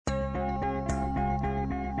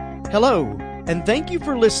Hello, and thank you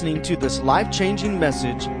for listening to this life-changing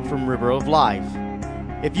message from River of Life.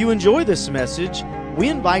 If you enjoy this message, we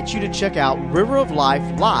invite you to check out River of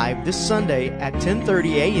Life live this Sunday at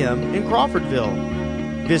 10:30 a.m. in Crawfordville.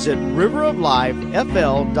 Visit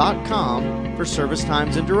riveroflifefl.com for service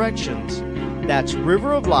times and directions. That's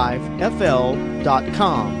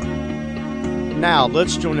riveroflifefl.com. Now,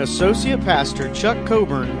 let's join Associate Pastor Chuck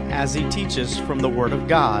Coburn as he teaches from the Word of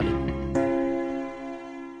God.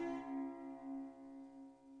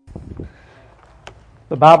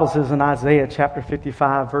 The Bible says in Isaiah chapter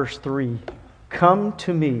 55, verse 3, "Come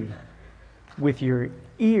to me with your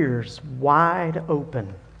ears wide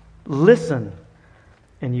open. Listen,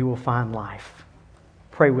 and you will find life."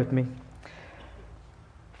 Pray with me.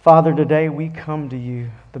 Father, today we come to you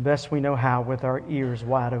the best we know how with our ears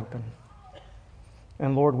wide open.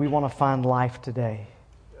 And Lord, we want to find life today.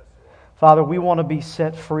 Father, we want to be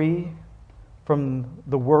set free from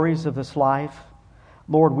the worries of this life.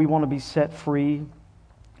 Lord, we want to be set free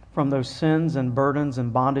from those sins and burdens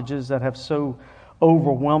and bondages that have so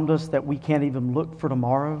overwhelmed us that we can't even look for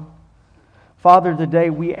tomorrow. Father, today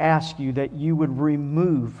we ask you that you would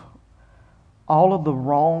remove all of the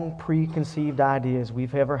wrong preconceived ideas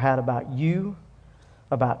we've ever had about you,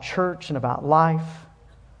 about church, and about life.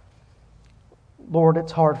 Lord,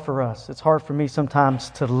 it's hard for us. It's hard for me sometimes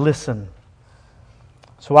to listen.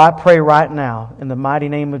 So I pray right now in the mighty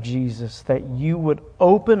name of Jesus that you would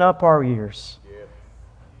open up our ears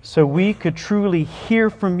so we could truly hear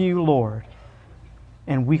from you, Lord,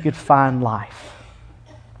 and we could find life.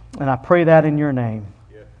 And I pray that in your name.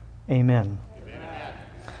 Amen.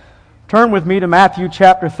 Turn with me to Matthew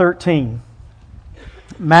chapter 13.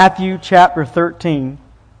 Matthew chapter 13.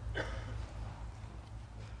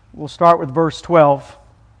 We'll start with verse 12.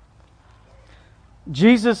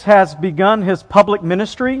 Jesus has begun his public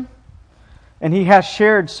ministry, and he has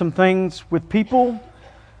shared some things with people.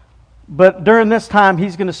 But during this time,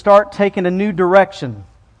 he's going to start taking a new direction.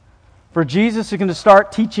 For Jesus is going to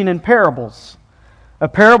start teaching in parables. A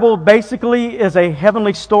parable basically is a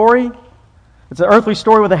heavenly story. It's an earthly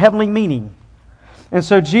story with a heavenly meaning. And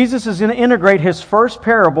so Jesus is going to integrate his first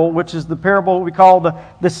parable, which is the parable we call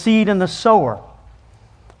the seed and the sower.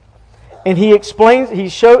 And he explains, he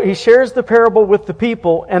shares the parable with the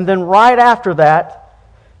people, and then right after that,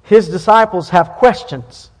 his disciples have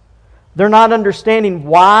questions. They're not understanding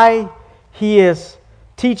why he is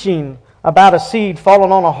teaching about a seed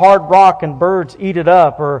falling on a hard rock and birds eat it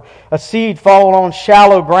up, or a seed falling on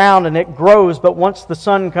shallow ground and it grows, but once the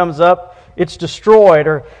sun comes up, it's destroyed,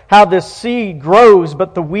 or how this seed grows,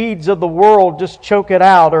 but the weeds of the world just choke it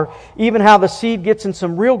out, or even how the seed gets in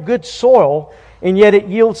some real good soil, and yet it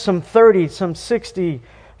yields some 30, some 60,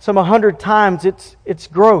 some 100 times its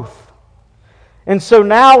growth. And so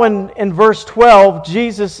now in verse 12,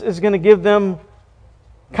 Jesus is going to give them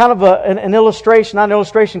kind of an illustration, not an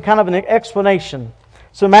illustration, kind of an explanation.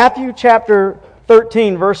 So Matthew chapter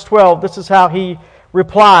 13, verse 12, this is how he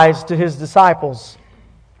replies to his disciples.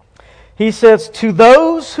 He says, "To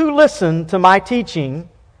those who listen to my teaching,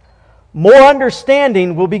 more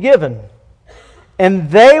understanding will be given, and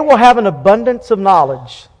they will have an abundance of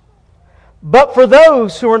knowledge. But for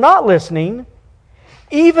those who are not listening,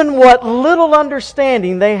 even what little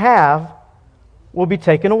understanding they have will be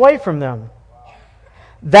taken away from them.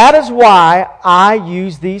 That is why I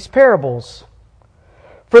use these parables.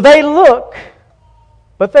 For they look,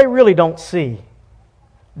 but they really don't see.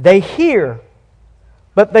 They hear,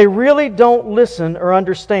 but they really don't listen or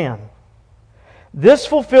understand. This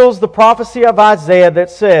fulfills the prophecy of Isaiah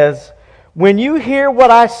that says, 'When you hear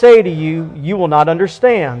what I say to you, you will not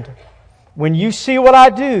understand. When you see what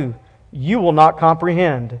I do, you will not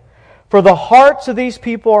comprehend. For the hearts of these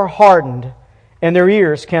people are hardened, and their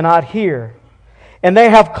ears cannot hear. And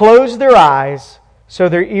they have closed their eyes, so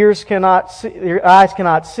their eyes cannot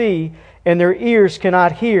see, and their ears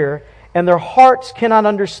cannot hear, and their hearts cannot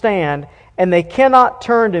understand, and they cannot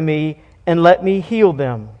turn to me and let me heal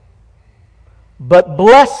them. But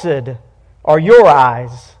blessed are your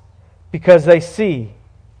eyes, because they see,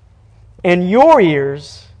 and your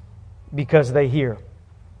ears, because they hear."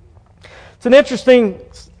 It's an interesting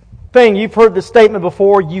thing. You've heard this statement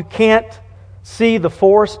before, you can't see the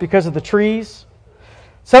forest because of the trees.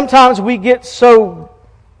 Sometimes we get so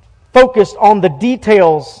focused on the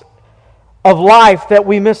details of life that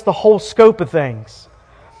we miss the whole scope of things.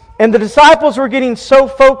 And the disciples were getting so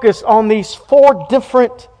focused on these 4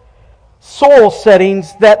 different soil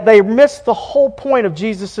settings that they missed the whole point of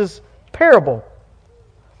Jesus' parable.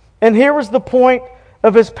 And here was the point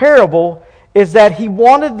of his parable, is that he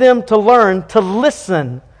wanted them to learn to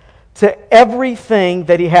listen to everything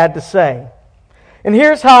that he had to say. And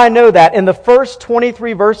here's how I know that. In the first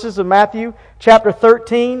 23 verses of Matthew chapter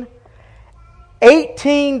 13,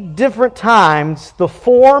 18 different times the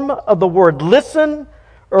form of the word listen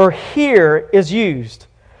or hear is used.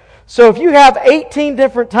 So if you have 18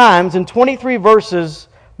 different times in 23 verses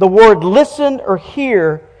the word listen or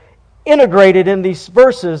hear integrated in these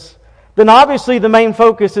verses, then obviously the main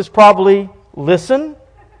focus is probably listen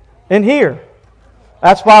and hear.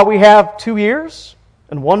 That's why we have 2 ears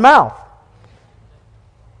and 1 mouth.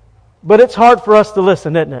 But it's hard for us to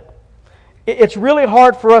listen, isn't it? It's really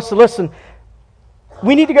hard for us to listen.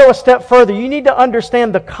 We need to go a step further. You need to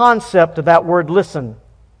understand the concept of that word listen.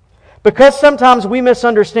 Because sometimes we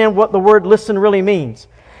misunderstand what the word listen really means.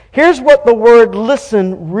 Here's what the word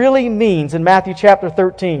listen really means in Matthew chapter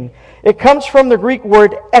 13. It comes from the Greek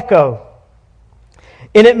word echo.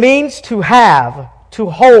 And it means to have, to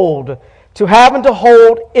hold, to have and to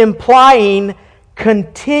hold, implying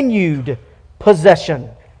continued possession.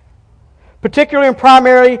 Particularly and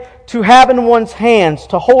primarily to have in one's hands,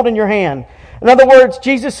 to hold in your hand. In other words,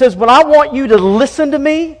 Jesus says, when I want you to listen to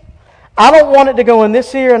me, I don't want it to go in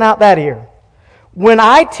this ear and out that ear. When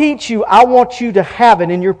I teach you, I want you to have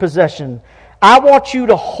it in your possession. I want you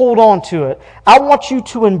to hold on to it. I want you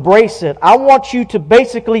to embrace it. I want you to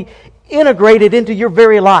basically integrate it into your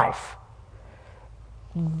very life.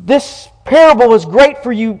 This parable is great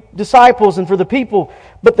for you disciples and for the people,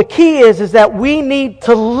 but the key is that we need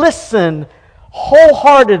to listen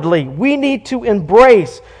wholeheartedly. We need to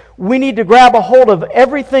embrace. We need to grab a hold of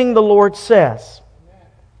everything the Lord says.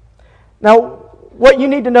 Now, what you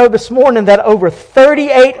need to know this morning, that over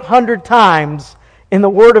 3,800 times in the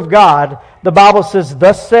Word of God, the Bible says,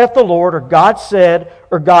 "Thus saith the Lord," or "God said,"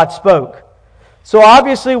 or "God spoke." So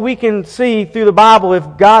obviously we can see through the Bible, if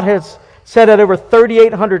God has said it over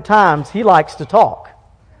 3,800 times, He likes to talk.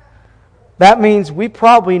 That means we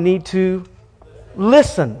probably need to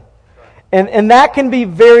listen. And that can be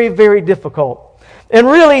very, very difficult. And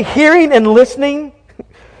really, hearing and listening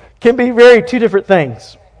can be very two different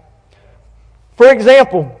things. For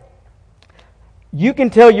example, you can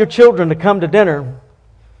tell your children to come to dinner,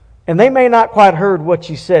 and they may not quite heard what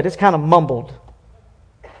you said. It's kind of mumbled.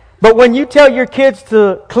 But when you tell your kids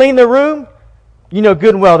to clean their room, you know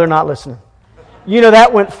good and well they're not listening. You know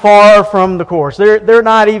that went far from the course. They're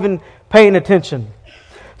not even paying attention.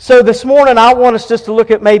 So this morning I want us just to look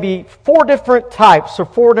at maybe 4 different types or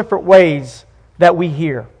 4 different ways that we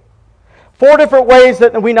hear. 4 different ways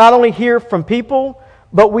that we not only hear from people,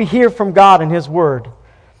 but we hear from God and His Word.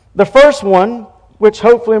 The first one, which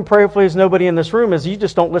hopefully and prayerfully is nobody in this room, is you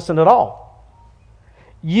just don't listen at all.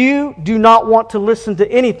 You do not want to listen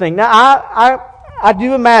to anything. Now, I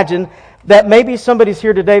do imagine that maybe somebody's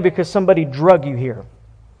here today because somebody drug you here.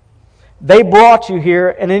 They brought you here,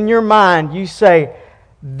 and in your mind you say,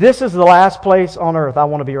 this is the last place on earth I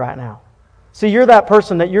want to be right now. See, you're that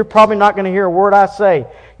person that you're probably not going to hear a word I say.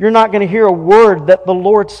 You're not going to hear a word that the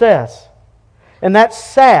Lord says. And that's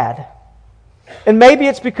sad. And maybe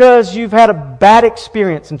it's because you've had a bad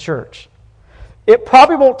experience in church. It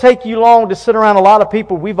probably won't take you long to sit around a lot of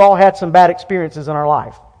people. We've all had some bad experiences in our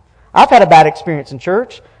life. I've had a bad experience in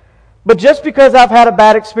church. But just because I've had a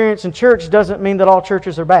bad experience in church doesn't mean that all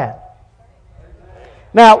churches are bad.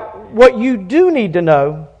 Now, what you do need to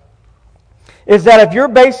know is that if you're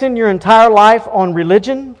basing your entire life on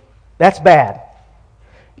religion, that's bad.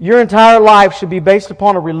 Your entire life should be based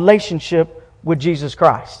upon a relationship with Jesus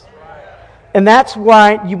Christ. And that's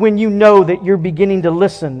why when you know that you're beginning to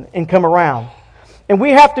listen and come around. And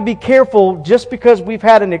we have to be careful just because we've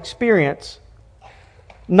had an experience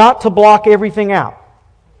not to block everything out.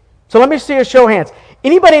 So let me see a show of hands.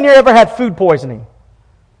 Anybody in here ever had food poisoning?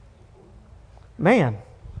 Man.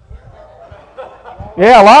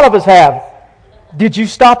 Yeah, a lot of us have. Did you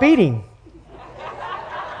stop eating?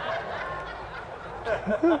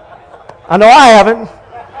 I know I haven't.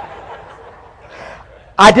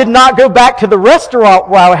 I did not go back to the restaurant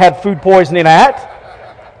where I had food poisoning at.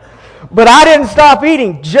 But I didn't stop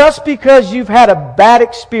eating. Just because you've had a bad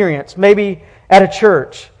experience, maybe at a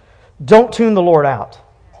church, don't tune the Lord out.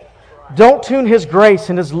 Don't tune His grace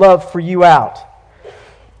and His love for you out.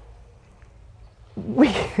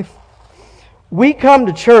 We come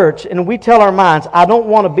to church and we tell our minds, I don't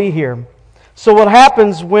want to be here. So what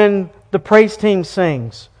happens when the praise team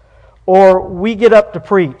sings or we get up to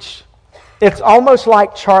preach? It's almost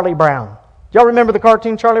like Charlie Brown. Y'all remember the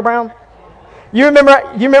cartoon Charlie Brown? You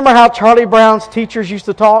remember how Charlie Brown's teachers used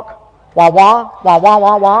to talk? Wah wah, wah wah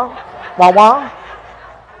wah wah, wah wah.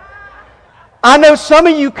 I know some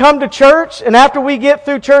of you come to church, and after we get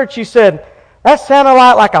through church, you said, that sounded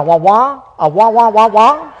like a wah wah, wah wah wah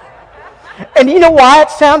wah. And you know why it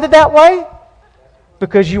sounded that way?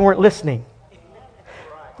 because you weren't listening.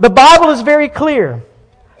 The Bible is very clear.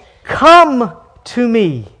 Come to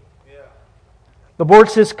me. The Word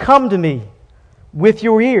says, come to me with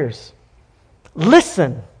your ears.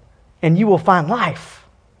 Listen, and you will find life.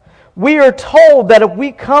 We are told that if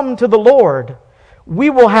we come to the Lord, we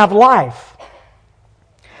will have life.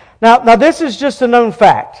 Now this is just a known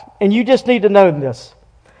fact, and you just need to know this,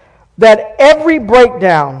 that every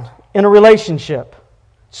breakdown in a relationship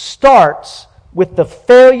starts with the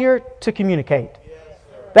failure to communicate.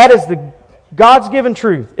 That is the God's given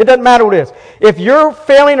truth. It doesn't matter what it is. If you're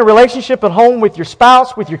failing a relationship at home with your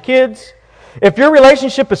spouse, with your kids, if your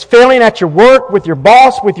relationship is failing at your work, with your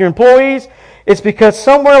boss, with your employees, it's because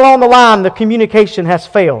somewhere along the line the communication has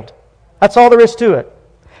failed. That's all there is to it.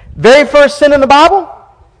 Very first sin in the Bible,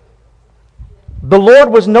 the Lord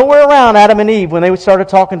was nowhere around Adam and Eve when they started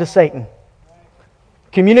talking to Satan.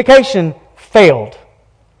 Communication failed.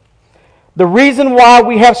 The reason why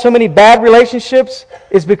we have so many bad relationships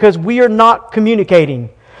is because we are not communicating.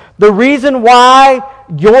 The reason why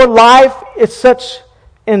your life is such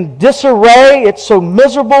in disarray, it's so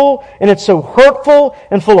miserable, and it's so hurtful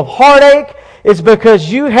and full of heartache, is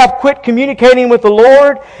because you have quit communicating with the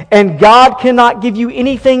Lord, and God cannot give you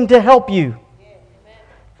anything to help you.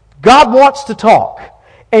 God wants to talk,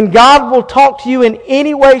 and God will talk to you in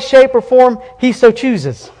any way, shape, or form He so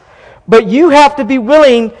chooses. But you have to be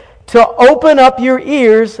willing to open up your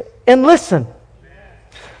ears and listen.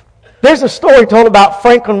 There's a story told about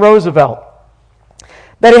Franklin Roosevelt,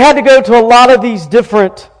 that he had to go to a lot of these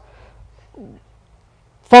different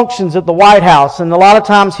functions at the White House, and a lot of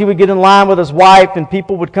times he would get in line with his wife, and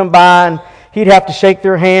people would come by, and he'd have to shake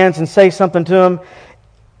their hands and say something to them.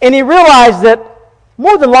 And he realized that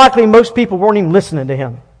more than likely most people weren't even listening to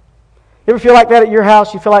him. You ever feel like that at your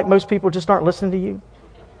house? You feel like most people just aren't listening to you?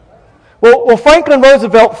 Well, Franklin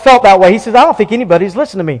Roosevelt felt that way. He says, I don't think anybody's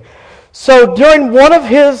listening to me. So during one of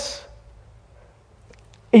his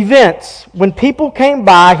events, when people came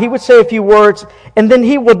by, he would say a few words, and then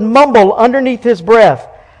he would mumble underneath his breath,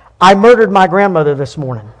 I murdered my grandmother this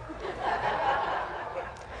morning.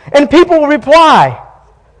 And people would reply,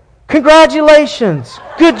 congratulations,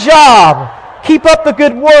 good job, keep up the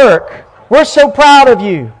good work, we're so proud of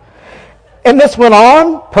you. And this went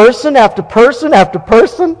on, person after person after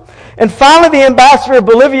person. And finally the ambassador of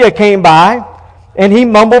Bolivia came by, and he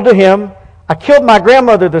mumbled to him, I killed my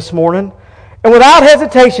grandmother this morning. And without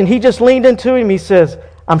hesitation, he just leaned into him. He says,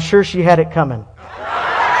 I'm sure she had it coming.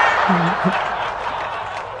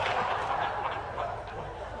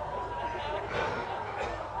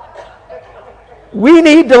 We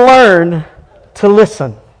need to learn to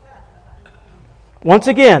listen. Once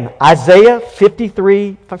again, Isaiah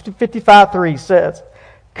 55:3 says,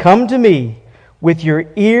 come to me with your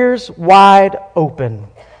ears wide open.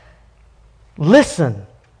 Listen,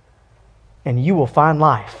 and you will find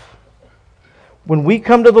life. When we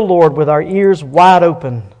come to the Lord with our ears wide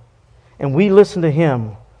open and we listen to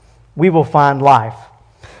Him, we will find life.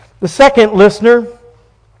 The second listener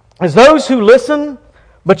is those who listen,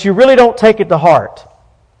 but you really don't take it to heart.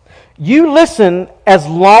 You listen as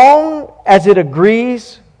long as it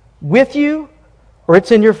agrees with you or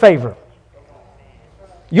it's in your favor.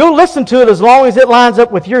 You'll listen to it as long as it lines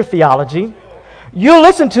up with your theology. You'll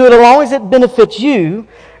listen to it as long as it benefits you.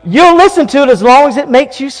 You'll listen to it as long as it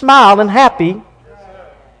makes you smile and happy.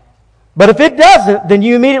 But if it doesn't, then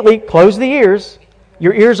you immediately close the ears.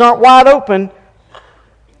 Your ears aren't wide open,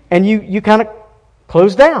 and you kind of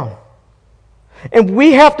close down. And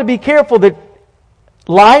we have to be careful that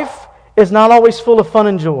life is not always full of fun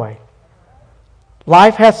and joy.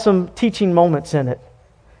 Life has some teaching moments in it.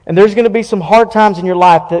 And there's going to be some hard times in your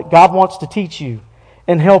life that God wants to teach you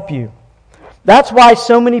and help you. That's why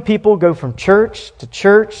so many people go from church to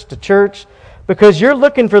church to church, because you're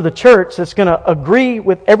looking for the church that's going to agree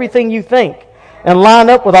with everything you think and line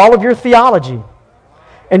up with all of your theology.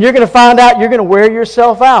 And you're going to find out you're going to wear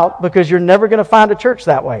yourself out because you're never going to find a church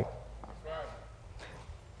that way.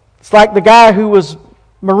 It's like the guy who was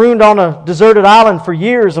marooned on a deserted island for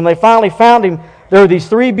years, and they finally found him. There were these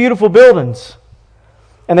 3 beautiful buildings.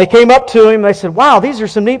 And they came up to him and they said, wow, these are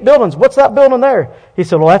some neat buildings. What's that building there? He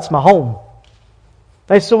said, well, that's my home.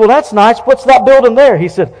 They said, well, that's nice. What's that building there? He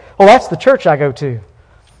said, well, that's the church I go to.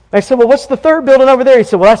 They said, well, what's the third building over there? He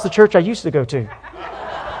said, well, that's the church I used to go to.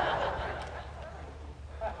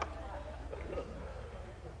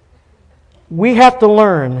 We have to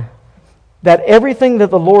learn that everything that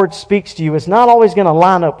the Lord speaks to you is not always going to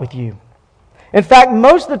line up with you. In fact,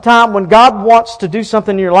 most of the time when God wants to do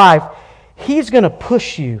something in your life, He's going to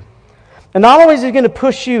push you. And not only is He going to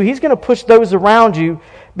push you, He's going to push those around you,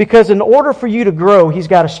 because in order for you to grow, He's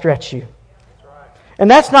got to stretch you. And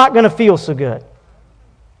that's not going to feel so good.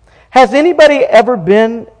 Has anybody ever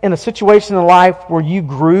been in a situation in life where you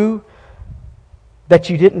grew that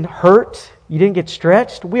you didn't hurt, you didn't get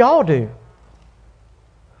stretched? We all do.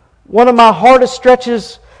 One of my hardest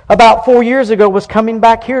stretches about 4 years ago was coming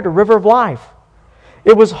back here to River of Life.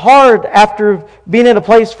 It was hard after being in a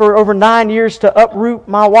place for over 9 years to uproot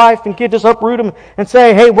my wife and kid, just uproot them and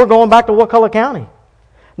say, hey, we're going back to Wakulla County.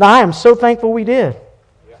 Now, I am so thankful we did.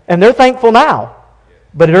 And they're thankful now.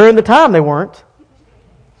 But during the time, they weren't.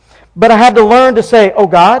 But I had to learn to say, oh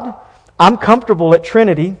God, I'm comfortable at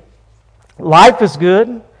Trinity. Life is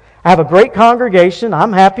good. I have a great congregation.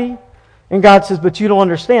 I'm happy. And God says, but you don't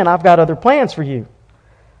understand. I've got other plans for you.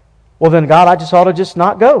 Well, then, God, I just ought to just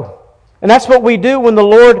not go. And that's what we do when the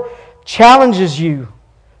Lord challenges you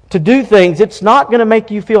to do things. It's not going to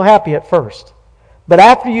make you feel happy at first. But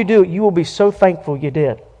after you do it, you will be so thankful you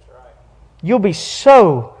did. You'll be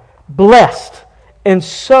so blessed and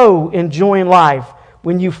so enjoying life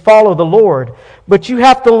when you follow the Lord. But you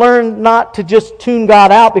have to learn not to just tune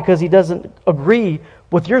God out because He doesn't agree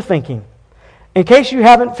with your thinking. In case you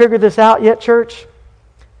haven't figured this out yet, church,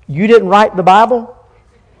 you didn't write the Bible.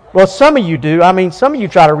 Well, some of you do. I mean, some of you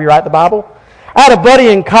try to rewrite the Bible. I had a buddy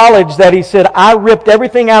in college that he said, I ripped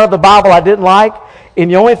everything out of the Bible I didn't like, and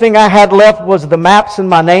the only thing I had left was the maps and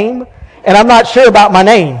my name, and I'm not sure about my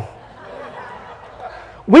name.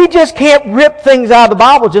 We just can't rip things out of the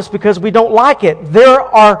Bible just because we don't like it. There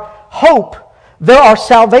are hope. There are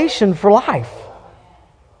salvation for life.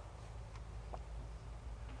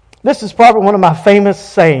 This is probably one of my famous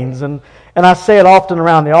sayings, and I say it often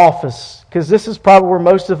around the office, because this is probably where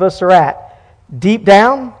most of us are at. Deep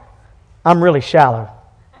down, I'm really shallow.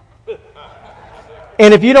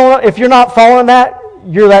 And if you're not following that,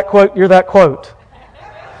 you're that quote.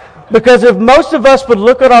 Because if most of us would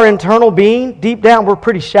look at our internal being, deep down we're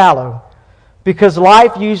pretty shallow. Because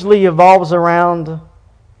life usually evolves around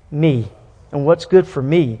me and what's good for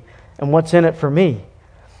me and what's in it for me.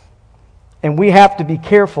 And we have to be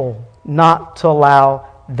careful not to allow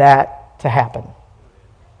that to happen.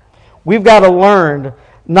 We've got to learn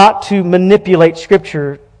not to manipulate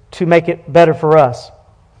Scripture to make it better for us.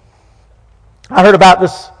 I heard about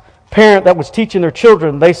this parent that was teaching their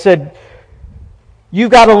children. They said, you've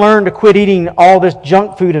got to learn to quit eating all this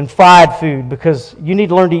junk food and fried food because you need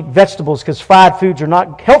to learn to eat vegetables because fried foods are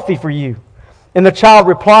not healthy for you. And the child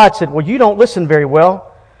replied, said, well, you don't listen very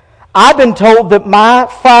well. I've been told that my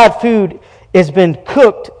fried food has been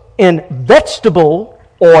cooked in vegetable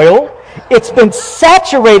oil. It's been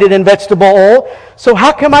saturated in vegetable oil. So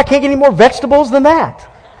how come I can't get any more vegetables than that?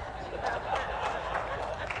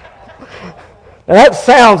 Now that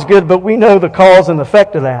sounds good, but we know the cause and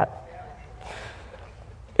effect of that.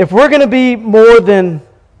 If we're going to be more than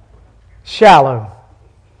shallow,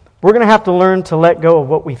 we're going to have to learn to let go of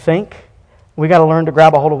what we think. We've got to learn to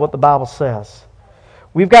grab a hold of what the Bible says.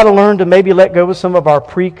 We've got to learn to maybe let go of some of our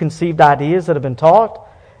preconceived ideas that have been taught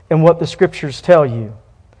and what the Scriptures tell you.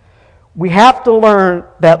 We have to learn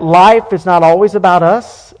that life is not always about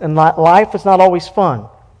us and life is not always fun.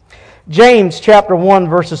 James chapter 1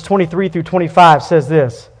 verses 23 through 25 says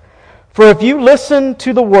this, for if you listen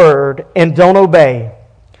to the word and don't obey,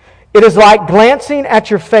 it is like glancing at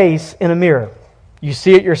your face in a mirror. You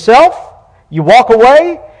see it yourself, you walk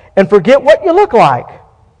away, and forget what you look like.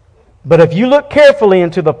 But if you look carefully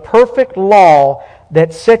into the perfect law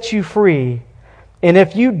that sets you free, and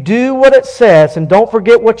if you do what it says and don't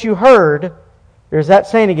forget what you heard, there's that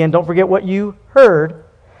saying again, don't forget what you heard,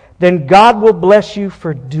 then God will bless you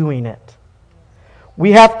for doing it.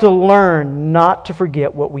 We have to learn not to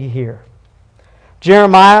forget what we hear.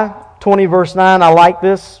 Jeremiah 20 verse 9, I like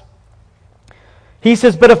this. He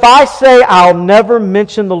says, but if I say I'll never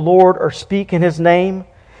mention the Lord or speak in His name,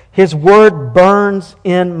 His word burns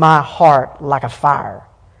in my heart like a fire.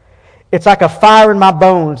 It's like a fire in my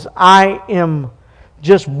bones. I am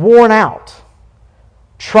just worn out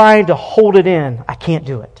trying to hold it in. I can't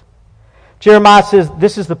do it. Jeremiah says,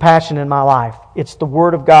 this is the passion in my life. It's the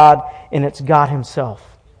Word of God and it's God Himself.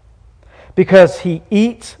 Because He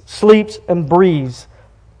eats, sleeps, and breathes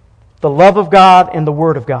the love of God and the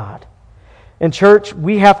Word of God. In church,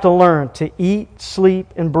 we have to learn to eat, sleep,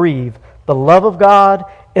 and breathe the love of God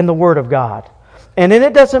and the Word of God. And then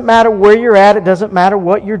it doesn't matter where you're at. It doesn't matter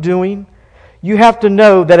what you're doing. You have to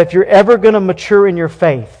know that if you're ever going to mature in your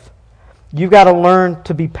faith, you've got to learn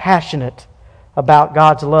to be passionate about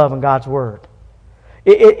God's love and God's Word.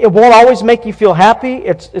 It won't always make you feel happy.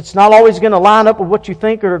 It's not always going to line up with what you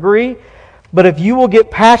think or agree. But if you will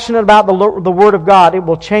get passionate about the Word of God, it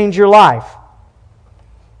will change your life.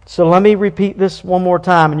 So let me repeat this one more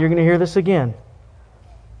time, and you're going to hear this again.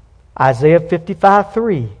 Isaiah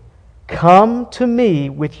 55:3. Come to me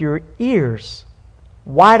with your ears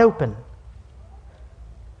wide open.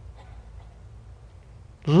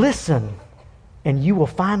 Listen, and you will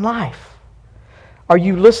find life. Are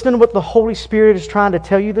you listening to what the Holy Spirit is trying to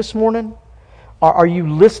tell you this morning? Are you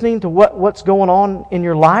listening to what's going on in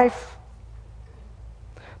your life?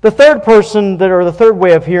 The third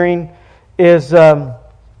way of hearing is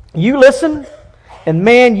you listen, and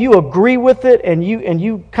man, you agree with it, and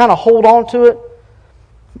you kind of hold on to it,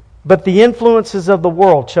 but the influences of the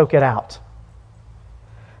world choke it out.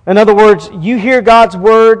 In other words, you hear God's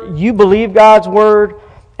Word, you believe God's Word,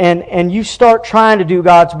 and you start trying to do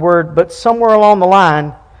God's Word, but somewhere along the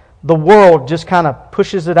line, the world just kind of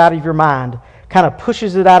pushes it out of your mind, kind of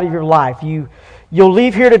pushes it out of your life. You'll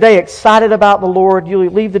leave here today excited about the Lord. You'll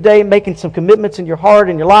leave the day making some commitments in your heart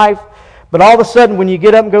and your life, but all of a sudden, when you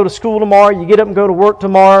get up and go to school tomorrow, you get up and go to work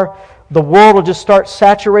tomorrow, the world will just start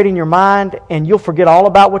saturating your mind, and you'll forget all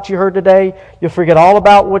about what you heard today. You'll forget all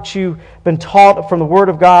about what you've been taught from the Word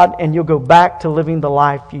of God, and you'll go back to living the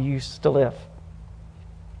life you used to live.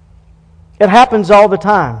 It happens all the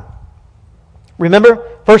time. Remember,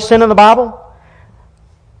 first sin in the Bible?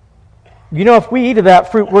 You know, if we eat of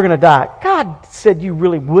that fruit, we're going to die. God said you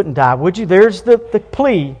really wouldn't die, would you? There's the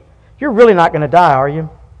plea. You're really not going to die, are you?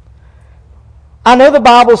 I know the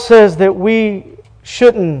Bible says that we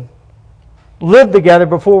shouldn't live together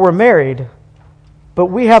before we're married, but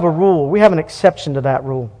we have a rule. We have an exception to that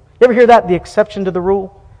rule. You ever hear that, the exception to the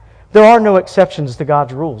rule? There are no exceptions to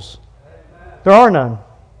God's rules. There are none.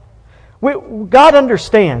 God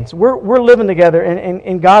understands. We're living together,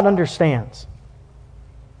 and God understands.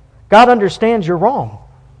 God understands you're wrong.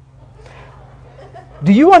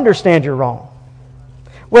 Do you understand you're wrong?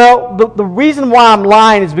 Well, the reason why I'm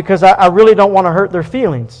lying is because I really don't want to hurt their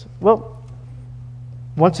feelings. Well,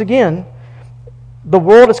 once again, the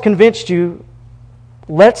world has convinced you,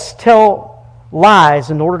 let's tell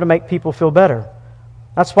lies in order to make people feel better.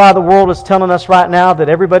 That's why the world is telling us right now that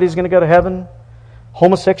everybody's going to go to heaven.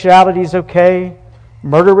 Homosexuality is okay.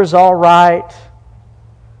 Murder is all right.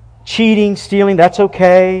 Cheating, stealing, that's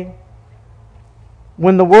okay.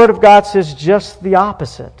 When the Word of God says just the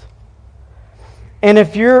opposite. And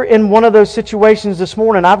if you're in one of those situations this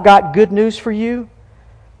morning, I've got good news for you.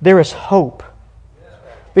 There is hope.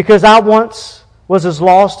 Because I once was as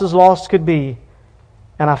lost could be,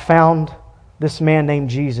 and I found this man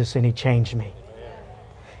named Jesus, and He changed me.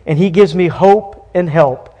 And He gives me hope and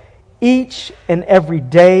help each and every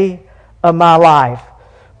day of my life.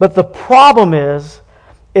 But the problem is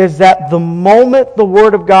that the moment the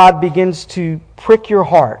Word of God begins to prick your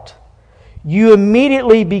heart, you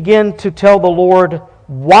immediately begin to tell the Lord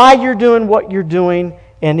why you're doing what you're doing,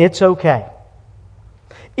 and it's okay.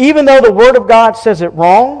 Even though the Word of God says it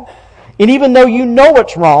wrong, and even though you know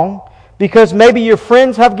it's wrong, because maybe your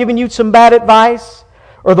friends have given you some bad advice,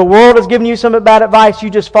 or the world has given you some bad advice, you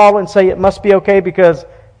just follow and say it must be okay because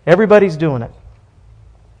everybody's doing it.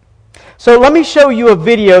 So let me show you a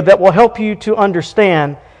video that will help you to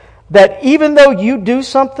understand that even though you do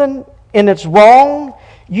something and it's wrong,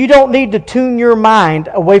 you don't need to tune your mind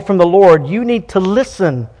away from the Lord. You need to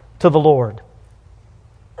listen to the Lord.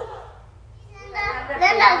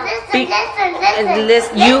 Listen,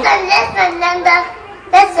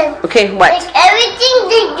 listen. Okay, what? Like everything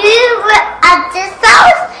they do at this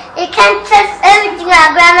house, you can't trust everything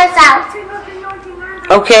at Grandma's house.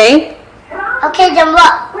 Okay. Okay, then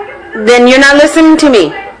what? Then you're not listening to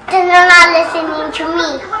me. Then you're not listening to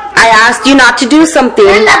me. I asked you not to do something.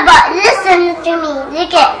 Linda, but listen to me.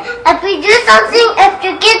 Look at, if we do something, if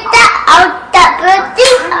you get that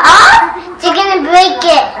birthday off, you're gonna break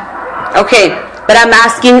it. Okay, but I'm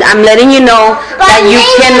letting you know But that you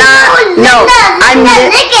cannot. Linda,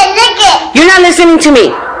 lick it. You're not listening to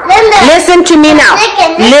me. Linda, Listen to me now.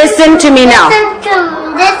 Listen to me now.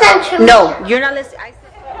 Listen to me. No, you're not listening.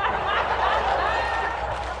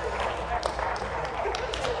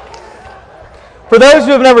 For those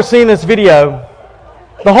who have never seen this video,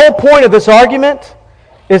 the whole point of this argument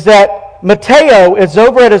is that Mateo is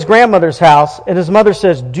over at his grandmother's house and his mother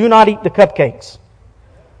says, do not eat the cupcakes.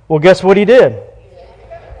 Well, guess what he did?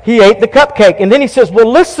 He ate the cupcake. And then he says,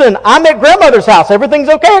 well, listen, I'm at grandmother's house. Everything's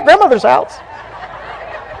okay at grandmother's house.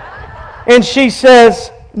 And she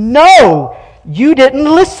says, no, you didn't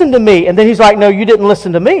listen to me. And then he's like, no, you didn't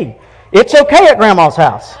listen to me. It's okay at grandma's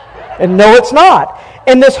house. And no, it's not.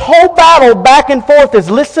 And this whole battle back and forth is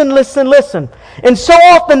listen. And so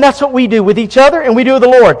often that's what we do with each other and we do with the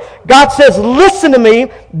Lord. God says, listen to me.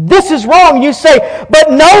 This is wrong. You say, but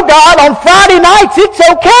no, God, on Friday nights it's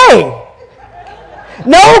okay.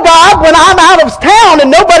 No, God, when I'm out of town and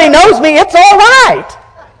nobody knows me, it's all right.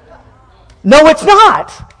 No, it's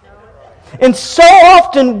not. And so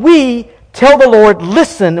often we tell the Lord,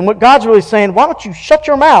 listen, and what God's really saying, why don't you shut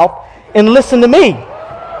your mouth and listen to me?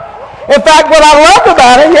 In fact, what I loved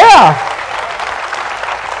about it,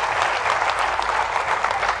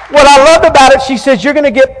 what I loved about it, she says, you're going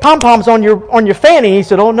to get pom-poms on your fanny. He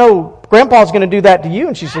said, oh no, Grandpa's going to do that to you.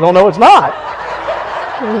 And she said, oh no, it's not.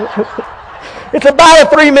 It's about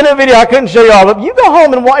a 3-minute video. I couldn't show you all of it. You go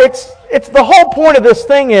home and watch. It's the whole point of this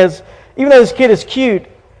thing is, even though this kid is cute,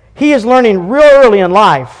 he is learning real early in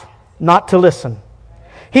life not to listen.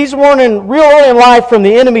 He's learning real early in life from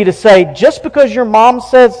the enemy to say, just because your mom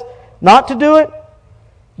says not to do it,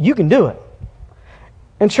 you can do it.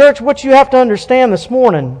 And church, what you have to understand this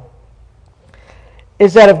morning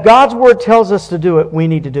is that if God's Word tells us to do it, we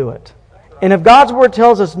need to do it. And if God's Word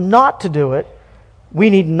tells us not to do it, we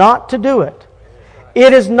need not to do it.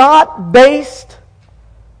 It is not based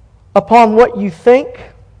upon what you think,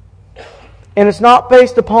 and it's not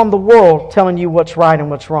based upon the world telling you what's right and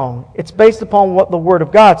what's wrong. It's based upon what the Word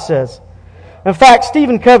of God says. In fact,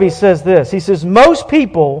 Stephen Covey says this. He says, most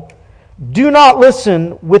people do not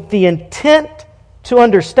listen with the intent to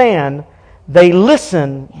understand. They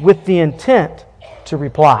listen with the intent to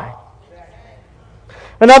reply.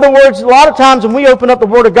 In other words, a lot of times when we open up the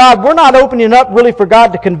Word of God, we're not opening up really for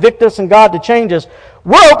God to convict us and God to change us.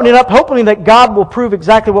 We're opening up hoping that God will prove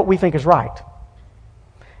exactly what we think is right.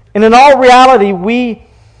 And in all reality, we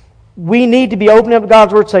need to be opening up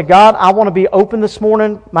God's Word and say, God, I want to be open this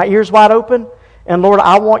morning, my ears wide open, and Lord,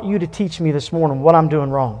 I want you to teach me this morning what I'm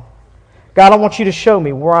doing wrong. God, I want you to show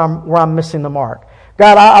me where I'm missing the mark.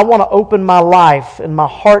 God, I want to open my life and my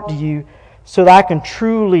heart to you so that I can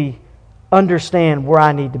truly understand where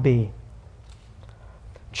I need to be.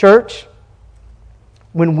 Church,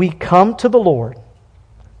 when we come to the Lord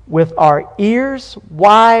with our ears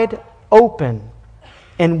wide open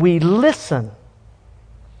and we listen,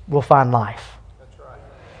 we'll find life. That's right.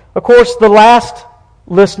 Of course, the last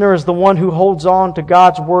listener is the one who holds on to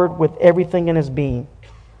God's Word with everything in his being.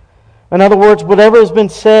 In other words, whatever has been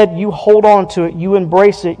said, you hold on to it, you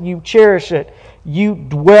embrace it, you cherish it, you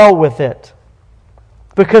dwell with it.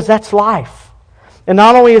 Because that's life. And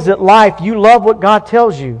not only is it life, you love what God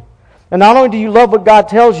tells you. And not only do you love what God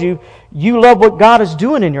tells you, you love what God is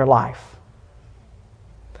doing in your life.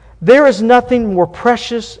 There is nothing more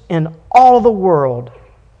precious in all of the world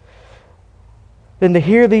than to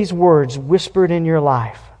hear these words whispered in your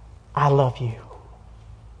life. I love you.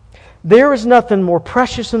 There is nothing more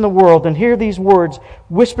precious in the world than hear these words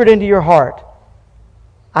whispered into your heart.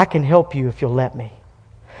 I can help you if you'll let me.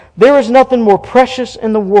 There is nothing more precious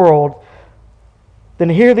in the world than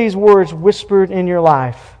to hear these words whispered in your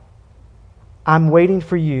life. I'm waiting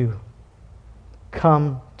for you.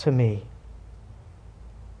 Come to me.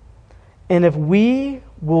 And if we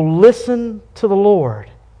will listen to the Lord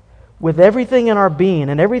with everything in our being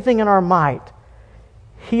and everything in our might,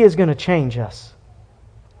 He is going to change us.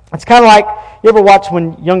 It's kind of like, you ever watch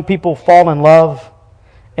when young people fall in love?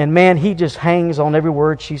 And man, he just hangs on every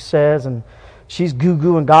word she says, and she's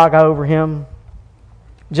goo-goo and gaga over him.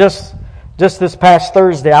 Just this past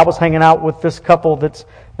Thursday, I was hanging out with this couple that's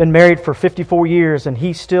been married for 54 years, and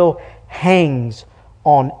he still hangs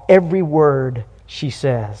on every word she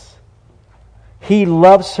says. He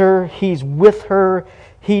loves her, he's with her,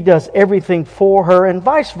 he does everything for her, and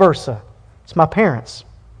vice versa. It's my parents.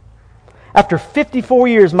 After 54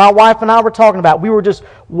 years, my wife and I were talking about, we were just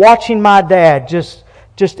watching my dad just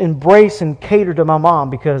embrace and cater to my mom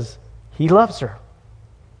because he loves her.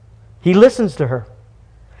 He listens to her.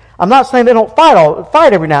 I'm not saying they don't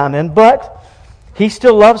fight every now and then, but he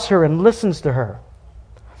still loves her and listens to her.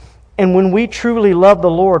 And when we truly love the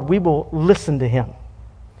Lord, we will listen to Him.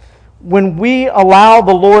 When we allow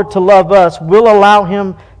the Lord to love us, we'll allow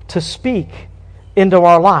Him to speak into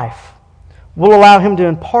our life. We'll allow Him to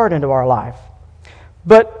impart into our life.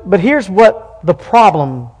 But here's what the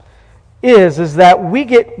problem is that we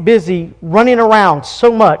get busy running around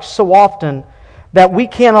so much, so often, that we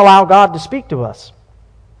can't allow God to speak to us.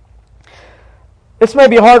 This may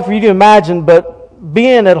be hard for you to imagine, but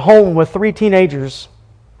being at home with 3 teenagers,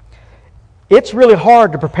 it's really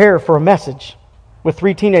hard to prepare for a message with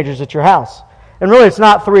 3 teenagers at your house. And really, it's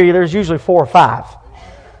not 3, there's usually 4 or 5.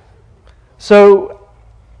 So,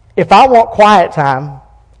 if I want quiet time,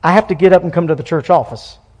 I have to get up and come to the church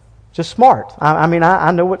office. Just smart.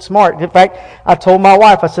 I know what's smart. In fact, I told my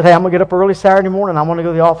wife, I said, hey, I'm going to get up early Saturday morning. I want to go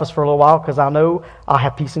to the office for a little while because I know I'll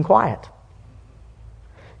have peace and quiet.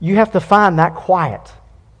 You have to find that quiet.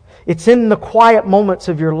 It's in the quiet moments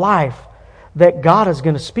of your life that God is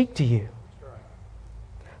going to speak to you.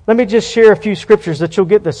 Let me just share a few scriptures that you'll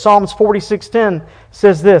get this. Psalms 46:10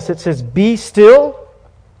 says this. It says, "Be still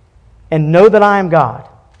and know that I am God."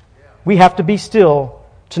 We have to be still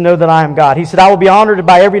to know that I am God. He said, "I will be honored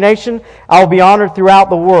by every nation. I will be honored throughout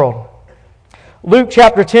the world." Luke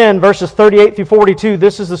chapter 10, verses 38 through 42.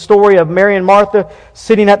 This is the story of Mary and Martha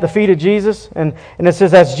sitting at the feet of Jesus. And it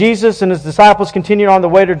says, "As Jesus and His disciples continued on the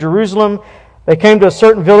way to Jerusalem, they came to a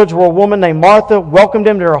certain village where a woman named Martha welcomed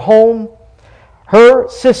Him to her home. Her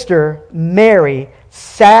sister, Mary,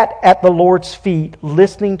 sat at the Lord's feet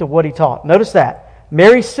listening to what He taught." Notice that.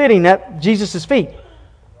 Mary's sitting at Jesus' feet.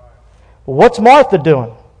 Well, what's Martha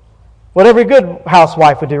doing? What every good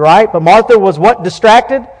housewife would do, right? But Martha was what?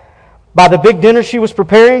 Distracted by the big dinner she was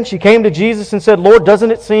preparing. She came to Jesus and said, "Lord,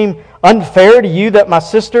 doesn't it seem unfair to you that my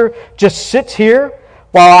sister just sits here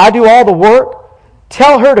while I do all the work?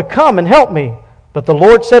 Tell her to come and help me." But the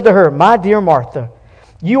Lord said to her, "My dear Martha,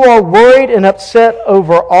 you are worried and upset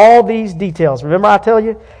over all these details." Remember I tell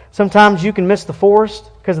you, sometimes you can miss the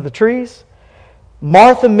forest because of the trees.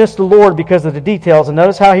 Martha missed the Lord because of the details. And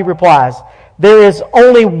notice how He replies, "There is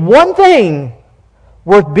only one thing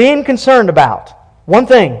worth being concerned about." One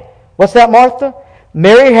thing. What's that, Martha?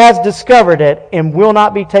 "Mary has discovered it and will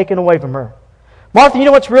not be taken away from her." Martha, you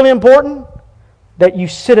know what's really important? That you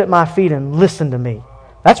sit at my feet and listen to me.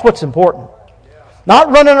 That's what's important.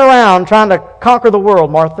 Not running around trying to conquer the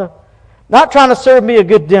world, Martha. Not trying to serve me a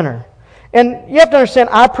good dinner. And you have to understand,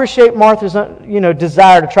 I appreciate Martha's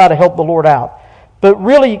desire to try to help the Lord out. But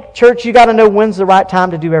really, church, you got to know when's the right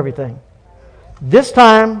time to do everything. This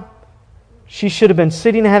time, she should have been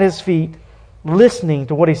sitting at His feet, listening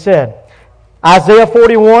to what He said. Isaiah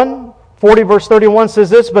 40 verse 31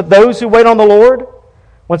 says this, "But those who wait on the Lord,"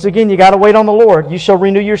 once again, you got to wait on the Lord, "you shall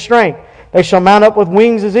renew your strength. They shall mount up with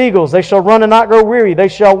wings as eagles. They shall run and not grow weary. They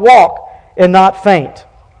shall walk and not faint."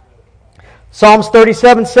 Psalms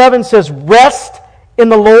 37:7 says, "Rest in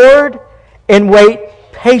the Lord and wait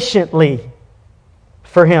patiently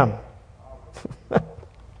for Him."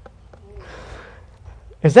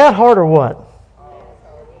 Is that hard or what?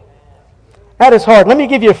 That is hard. Let me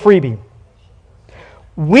give you a freebie.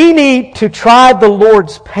 We need to try the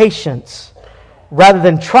Lord's patience rather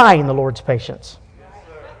than trying the Lord's patience.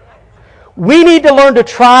 We need to learn to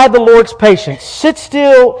try the Lord's patience. Sit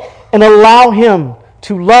still and allow Him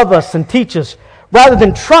to love us and teach us rather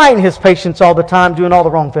than trying His patience all the time, doing all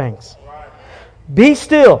the wrong things. Be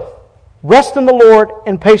still. Rest in the Lord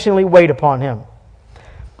and patiently wait upon Him.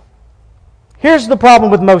 Here's the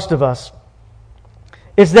problem with most of us,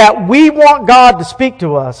 is that we want God to speak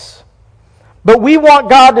to us, but we want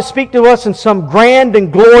God to speak to us in some grand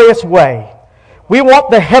and glorious way. We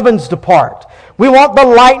want the heavens to part. We want the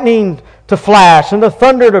lightning to flash and the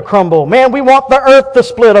thunder to crumble. Man, we want the earth to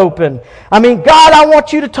split open. I mean, God, I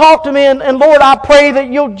want you to talk to me, and Lord, I pray that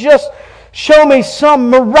you'll just show me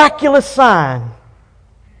some miraculous sign.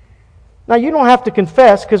 Now, you don't have to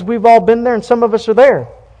confess, because we've all been there and some of us are there.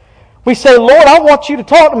 We say, "Lord, I want you to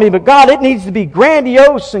talk to me, but God, it needs to be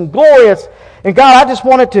grandiose and glorious. And God, I just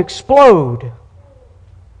want it to explode."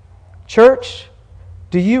 Church,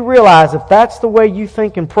 do you realize if that's the way you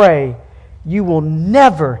think and pray, you will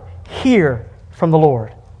never hear from the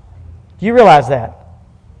Lord? Do you realize that?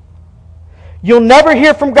 You'll never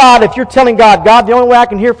hear from God if you're telling God, "God, the only way I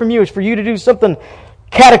can hear from you is for you to do something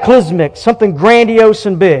cataclysmic, something grandiose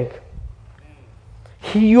and big."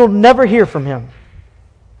 You'll never hear from Him.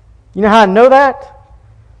 You know how I know that?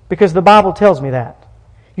 Because the Bible tells me that.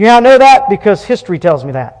 You know how I know that? Because history tells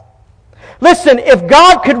me that. Listen, if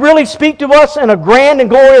God could really speak to us in a grand and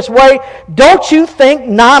glorious way, don't you think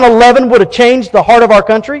 9/11 would have changed the heart of our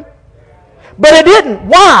country? But it didn't.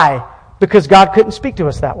 Why? Because God couldn't speak to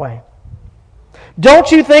us that way. Don't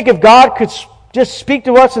you think if God could just speak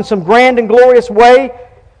to us in some grand and glorious way,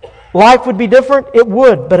 life would be different? It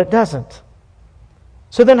would, but it doesn't.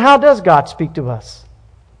 So then how does God speak to us?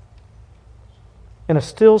 In a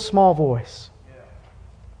still small voice.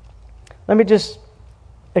 Let me just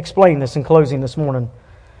explain this in closing this morning.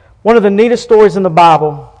 One of the neatest stories in the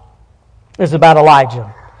Bible is about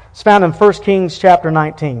Elijah. It's found in 1 Kings chapter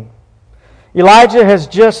 19. Elijah has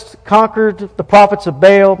just conquered the prophets of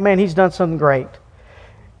Baal. Man, he's done something great.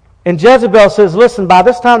 And Jezebel says, "Listen, by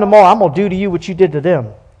this time tomorrow, I'm going to do to you what you did to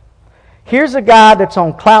them." Here's a guy that's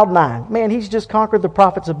on cloud nine. Man, he's just conquered the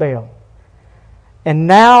prophets of Baal. And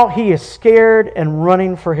now he is scared and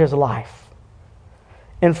running for his life.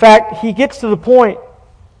 In fact, he gets to the point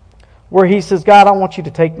where he says, "God, I want you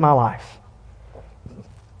to take my life.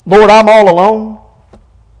 Lord, I'm all alone."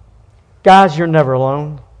 Guys, you're never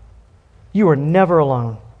alone. You are never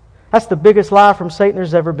alone. That's the biggest lie from Satan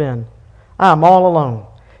there's ever been. I'm all alone.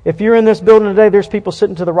 If you're in this building today, there's people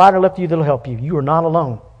sitting to the right or left of you that'll help you. You are not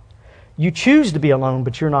alone. You choose to be alone,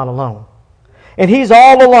 but you're not alone. And he's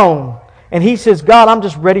all alone. And he says, God, I'm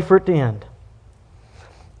just ready for it to end.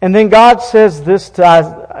 And then God says this to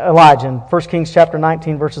Elijah in 1 Kings chapter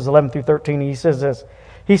 19, verses 11 through 13. He says this.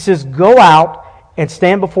 He says, go out and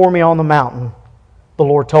stand before me on the mountain, the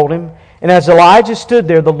Lord told him. And as Elijah stood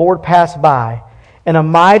there, the Lord passed by, and a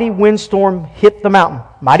mighty windstorm hit the mountain.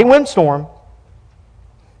 Mighty windstorm.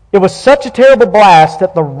 It was such a terrible blast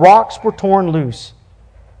that the rocks were torn loose.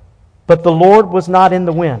 But the Lord was not in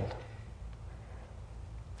the wind.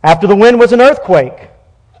 After the wind was an earthquake,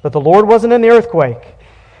 but the Lord wasn't in the earthquake.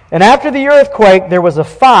 And after the earthquake, there was a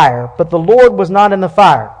fire, but the Lord was not in the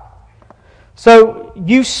fire. So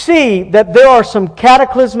you see that there are some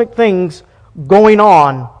cataclysmic things going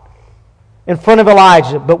on in front of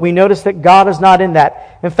Elijah, but we notice that God is not in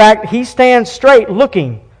that. In fact, he stands straight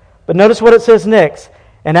looking. But notice what it says next.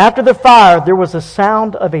 And after the fire, there was a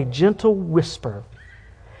sound of a gentle whisper.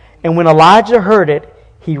 And when Elijah heard it,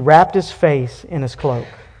 he wrapped his face in his cloak.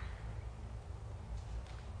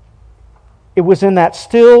 It was in that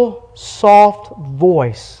still, soft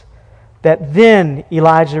voice that then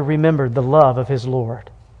Elijah remembered the love of his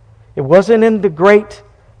Lord. It wasn't in the great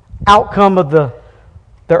outcome of the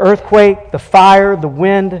earthquake, the fire, the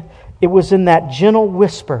wind. It was in that gentle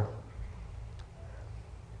whisper.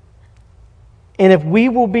 And if we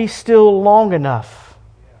will be still long enough,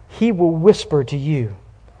 he will whisper to you.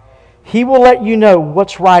 He will let you know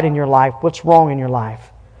what's right in your life, what's wrong in your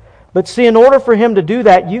life. But see, in order for him to do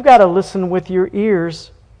that, you've got to listen with your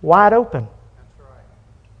ears wide open.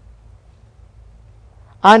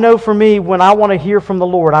 I know for me, when I want to hear from the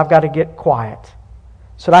Lord, I've got to get quiet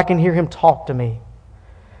so that I can hear him talk to me.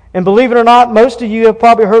 And believe it or not, most of you have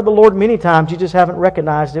probably heard the Lord many times. You just haven't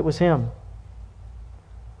recognized it was him.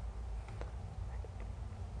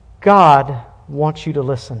 God wants you to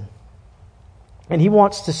listen. And he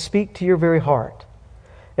wants to speak to your very heart.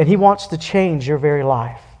 And he wants to change your very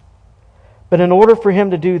life. But in order for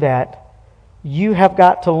him to do that, you have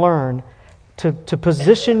got to learn to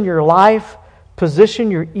position your life,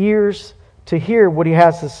 position your ears to hear what he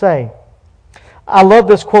has to say. I love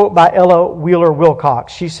this quote by Ella Wheeler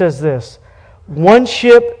Wilcox. She says this, one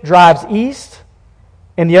ship drives east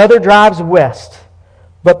and the other drives west,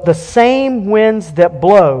 but the same winds that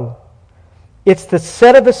blow, it's the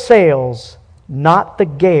set of the sails, not the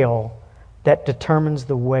gale, that determines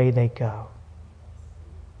the way they go.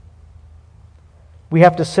 We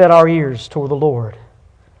have to set our ears toward the Lord.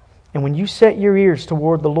 And when you set your ears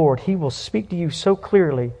toward the Lord, he will speak to you so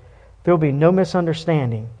clearly, there will be no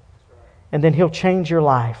misunderstanding. And then he'll change your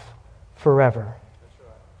life forever.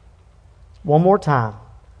 One more time.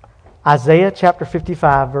 Isaiah chapter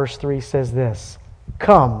 55 verse 3 says this.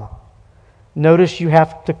 Come. Notice you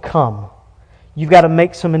have to come. You've got to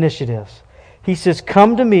make some initiatives. He says,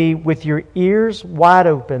 come to me with your ears wide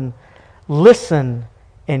open. Listen,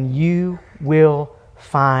 and you will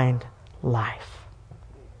find life.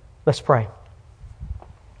 Let's pray.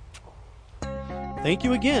 Thank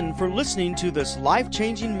you again for listening to this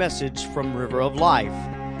life-changing message from River of Life.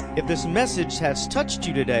 If this message has touched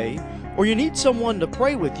you today, or you need someone to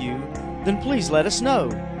pray with you, then please let us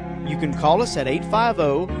know. You can call us at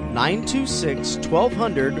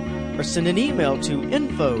 850-926-1200 or send an email to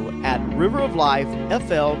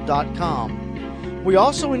info@riveroflifefl.com. We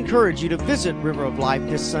also encourage you to visit River of Life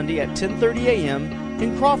this Sunday at 10:30 a.m.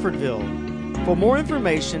 in Crawfordville. For more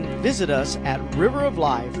information, visit us at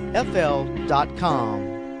riveroflifefl.com.